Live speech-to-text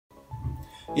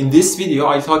In this video,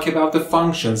 I talk about the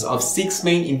functions of 6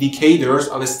 main indicators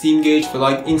of steam gauge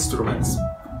flight instruments.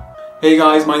 Hey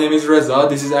guys, my name is Reza.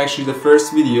 This is actually the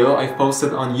first video I've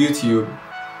posted on YouTube.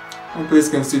 And please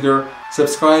consider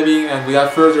subscribing, and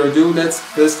without further ado, let's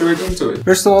get straight into it.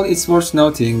 First of all, it's worth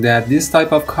noting that this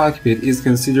type of cockpit is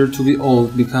considered to be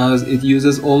old because it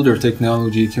uses older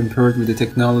technology compared with the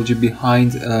technology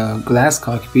behind a glass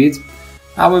cockpit.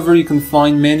 However, you can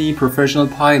find many professional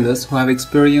pilots who have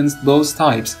experienced both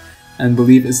types and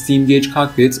believe steam gauge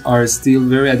cockpits are still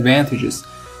very advantageous,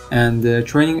 and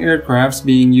training aircrafts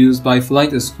being used by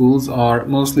flight schools are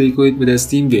mostly equipped with a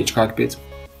steam gauge cockpit.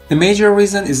 The major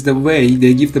reason is the way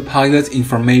they give the pilot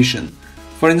information.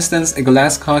 For instance, a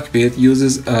glass cockpit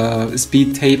uses a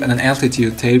speed tape and an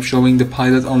altitude tape showing the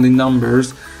pilot only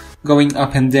numbers going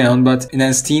up and down, but in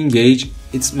a steam gauge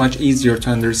it's much easier to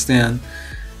understand,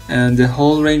 and the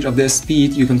whole range of the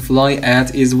speed you can fly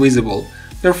at is visible.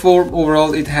 Therefore,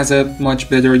 overall it has a much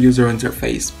better user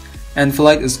interface, and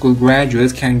flight school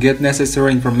graduates can get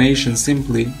necessary information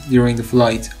simply during the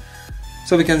flight.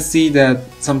 So we can see that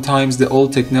sometimes the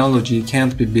old technology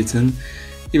can't be beaten,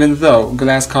 even though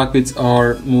glass cockpits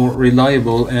are more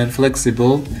reliable and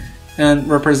flexible and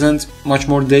represent much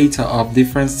more data of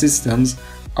different systems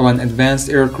of an advanced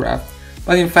aircraft.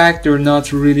 But in fact, they're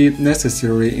not really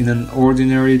necessary in an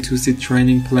ordinary two-seat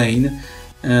training plane,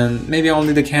 and maybe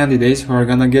only the candidates who are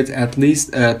gonna get at least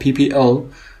a PPL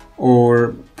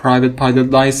or private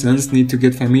pilot license need to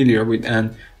get familiar with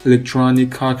an electronic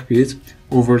cockpit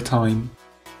over time.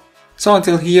 So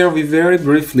until here, we very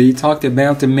briefly talked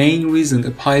about the main reason a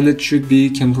pilot should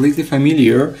be completely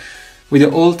familiar with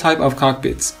the old type of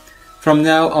cockpits. From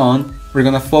now on, we're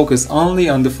gonna focus only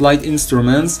on the flight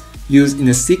instruments used in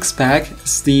a 6-pack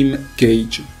steam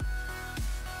gauge.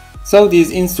 So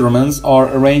these instruments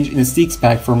are arranged in a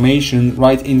 6-pack formation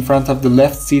right in front of the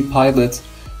left seat pilot.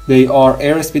 They are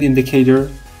airspeed indicator,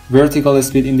 vertical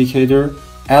speed indicator,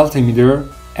 altimeter,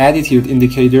 attitude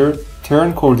indicator,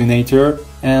 turn coordinator,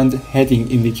 and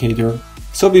heading indicator.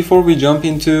 So before we jump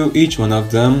into each one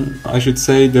of them, I should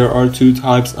say there are two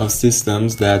types of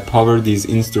systems that power these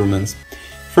instruments.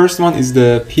 First one is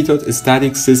the pitot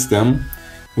static system,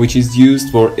 which is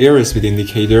used for airspeed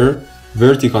indicator,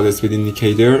 vertical speed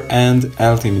indicator, and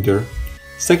altimeter.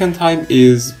 Second type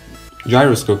is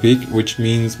gyroscopic, which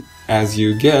means, as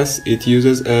you guess, it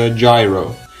uses a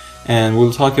gyro, and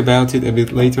we'll talk about it a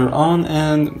bit later on.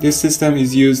 And this system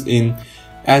is used in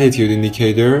attitude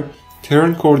indicator,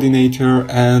 turn coordinator,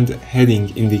 and heading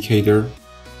indicator.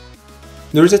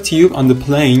 There is a tube on the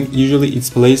plane. Usually it's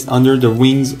placed under the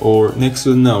wings or next to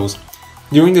the nose.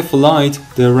 During the flight,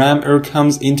 the ram air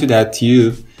comes into that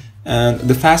tube, and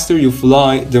the faster you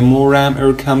fly, the more ram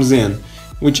air comes in,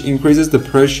 which increases the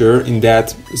pressure in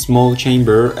that small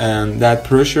chamber, and that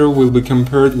pressure will be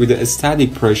compared with the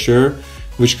static pressure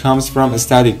which comes from a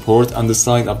static port on the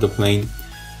side of the plane.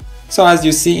 So as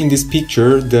you see in this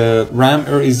picture, the ram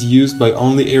air is used by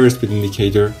only airspeed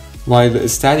indicator, while the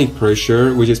static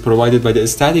pressure, which is provided by the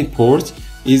static port,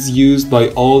 is used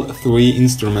by all three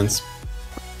instruments.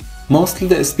 Mostly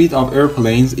the speed of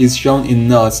airplanes is shown in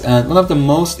knots, and one of the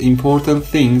most important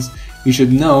things you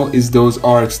should know is those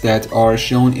arcs that are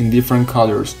shown in different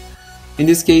colors. In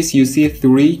this case, you see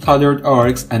 3 colored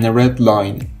arcs and a red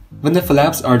line. When the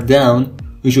flaps are down,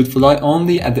 you should fly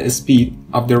only at the speed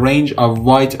of the range of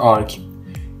white arc.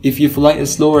 If you fly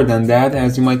slower than that,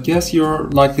 as you might guess, you're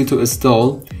likely to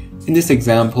stall. In this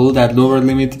example, that lower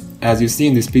limit, as you see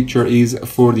in this picture, is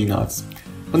 40 knots.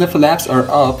 When the flaps are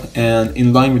up and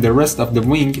in line with the rest of the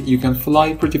wing, you can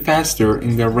fly pretty faster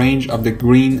in the range of the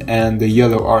green and the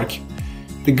yellow arc.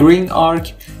 The green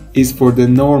arc is for the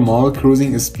normal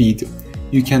cruising speed.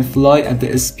 You can fly at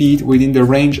the speed within the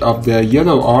range of the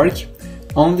yellow arc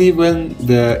only when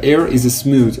the air is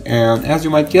smooth, and as you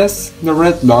might guess, the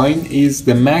red line is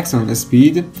the maximum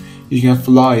speed you can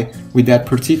fly with that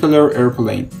particular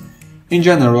airplane. In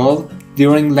general,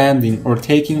 during landing or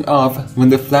taking off, when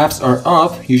the flaps are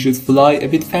up, you should fly a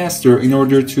bit faster in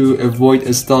order to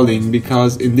avoid stalling,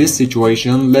 because in this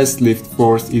situation less lift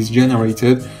force is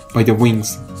generated by the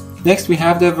wings. Next we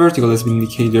have the vertical speed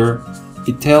indicator.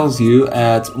 It tells you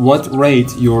at what rate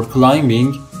you're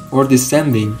climbing or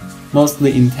descending,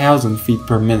 mostly in 1000 feet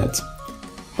per minute.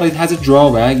 But it has a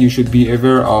drawback you should be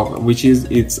aware of, which is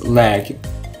its lag.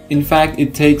 In fact,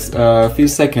 it takes a few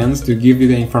seconds to give you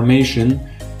the information,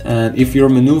 and if you're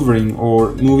maneuvering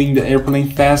or moving the airplane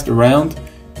fast around,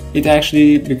 it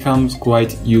actually becomes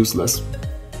quite useless.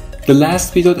 The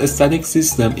last pitot static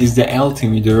system is the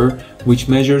altimeter, which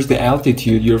measures the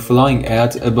altitude you're flying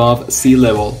at above sea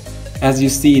level. As you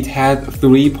see, it had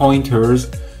 3 pointers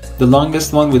The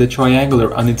longest one with a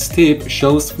triangular on its tip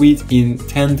shows feet in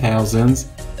 10,000s,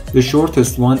 the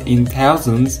shortest one in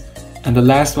thousands, and the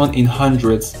last one in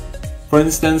hundreds. For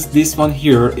instance, this one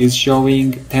here is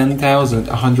showing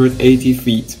 10,180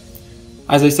 feet.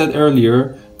 As I said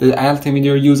earlier, the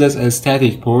altimeter uses a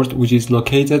static port which is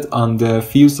located on the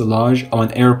fuselage of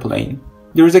an airplane.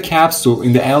 There is a capsule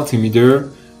in the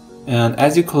altimeter, and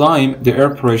as you climb, the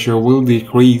air pressure will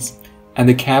decrease and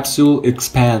the capsule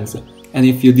expands, and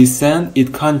if you descend,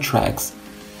 it contracts.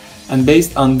 And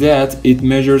based on that, it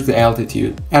measures the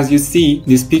altitude. As you see in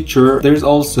this picture, there is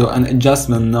also an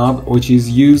adjustment knob which is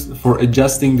used for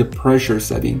adjusting the pressure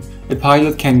setting. A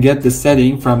pilot can get the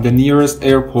setting from the nearest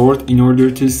airport in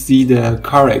order to see the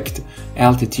correct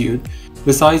altitude.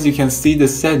 Besides, you can see the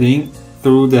setting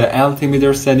through the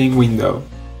altimeter setting window.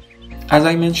 As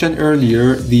I mentioned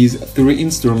earlier, these three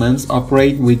instruments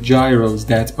operate with gyros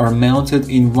that are mounted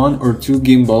in one or two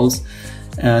gimbals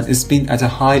and spin at a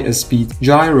high speed.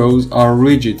 Gyros are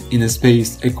rigid in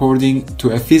space. According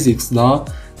to a physics law,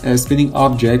 a spinning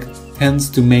object tends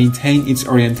to maintain its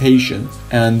orientation,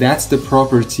 and that's the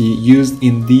property used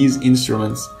in these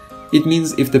instruments. It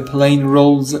means if the plane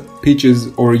rolls,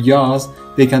 pitches, or yaws,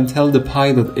 they can tell the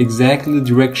pilot exactly the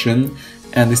direction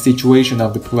and the situation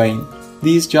of the plane.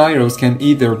 These gyros can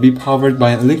either be powered by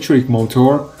an electric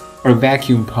motor or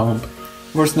vacuum pump.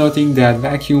 Worth noting that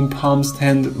vacuum pumps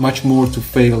tend much more to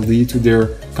fail due to their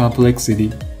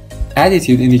complexity.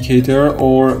 Attitude indicator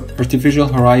or artificial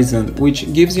horizon,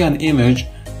 which gives you an image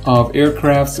of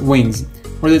aircraft's wings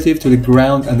relative to the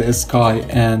ground and the sky,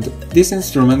 and this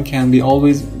instrument can be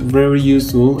always very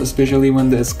useful, especially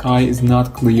when the sky is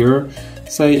not clear,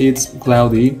 say it's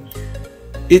cloudy.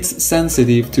 It's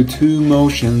sensitive to two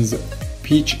motions,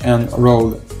 pitch and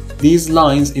roll. These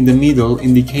lines in the middle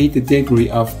indicate the degree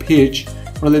of pitch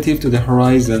relative to the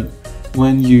horizon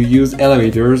when you use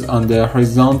elevators on the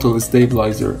horizontal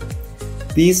stabilizer.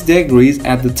 These degrees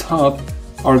at the top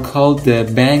are called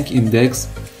the bank index.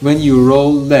 When you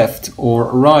roll left or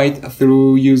right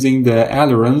through using the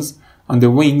ailerons on the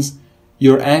wings,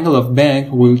 your angle of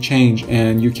bank will change,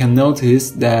 and you can notice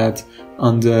that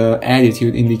on the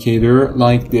attitude indicator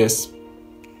like this.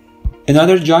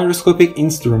 Another gyroscopic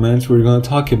instrument we're going to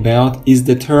talk about is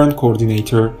the turn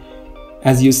coordinator.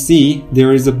 As you see,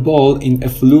 there is a ball in a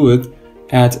fluid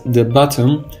at the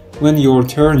bottom. When you're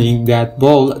turning, that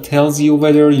ball tells you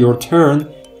whether your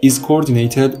turn is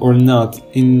coordinated or not.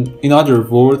 In other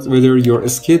words, whether you're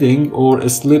skidding or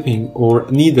slipping or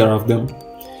neither of them.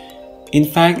 In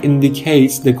fact, it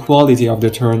indicates the quality of the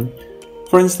turn.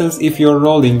 For instance, if you're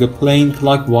rolling the plane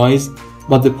clockwise,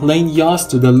 but the plane yaws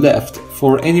to the left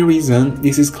for any reason,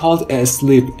 this is called a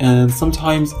slip and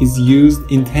sometimes is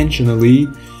used intentionally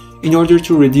in order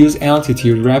to reduce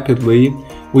altitude rapidly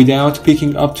without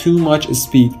picking up too much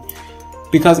speed.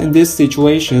 Because in this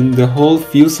situation, the whole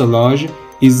fuselage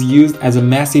is used as a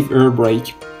massive air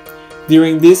brake.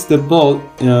 During this, the ball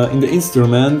in the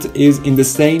instrument is in the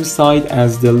same side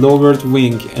as the lowered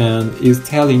wing and is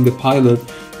telling the pilot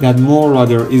that more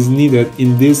rudder is needed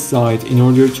in this side in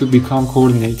order to become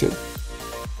coordinated.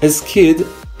 A skid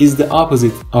is the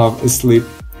opposite of a slip.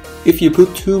 If you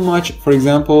put too much, for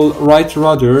example, right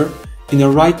rudder in a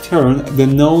right turn, the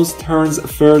nose turns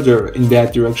further in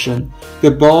that direction.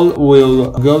 The ball will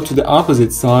go to the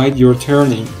opposite side you're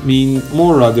turning, meaning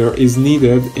more rudder is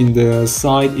needed in the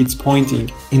side it's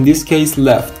pointing, in this case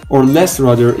left, or less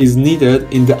rudder is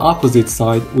needed in the opposite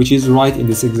side, which is right in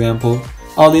this example.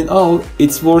 All in all,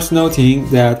 it's worth noting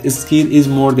that a skid is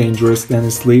more dangerous than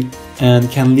a slip and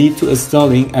can lead to a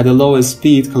stalling at a low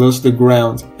speed close to the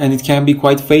ground, and it can be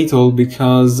quite fatal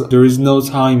because there is no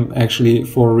time actually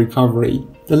for recovery.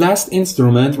 The last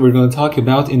instrument we're going to talk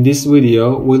about in this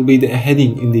video will be the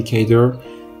heading indicator,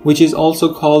 which is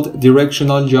also called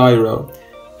directional gyro,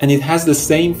 and it has the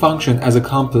same function as a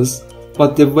compass,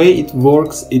 but the way it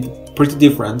works is pretty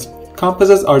different.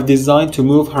 Compasses are designed to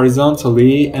move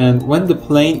horizontally, and when the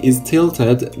plane is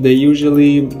tilted, they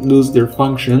usually lose their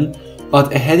function,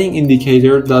 but a heading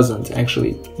indicator doesn't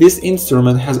actually. This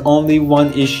instrument has only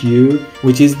one issue,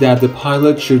 which is that the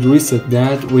pilot should reset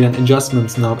that with an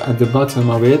adjustment knob at the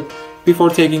bottom of it before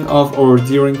taking off or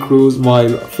during cruise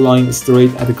while flying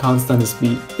straight at a constant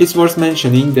speed. It's worth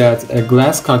mentioning that a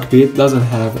glass cockpit doesn't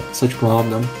have such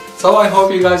problem. So I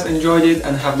hope you guys enjoyed it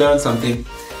and have learned something.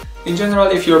 In general,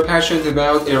 if you're passionate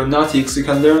about aeronautics, you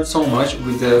can learn so much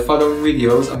with the following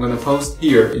videos I'm gonna post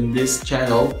here in this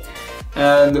channel.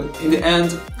 And in the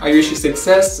end, I wish you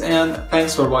success and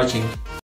thanks for watching.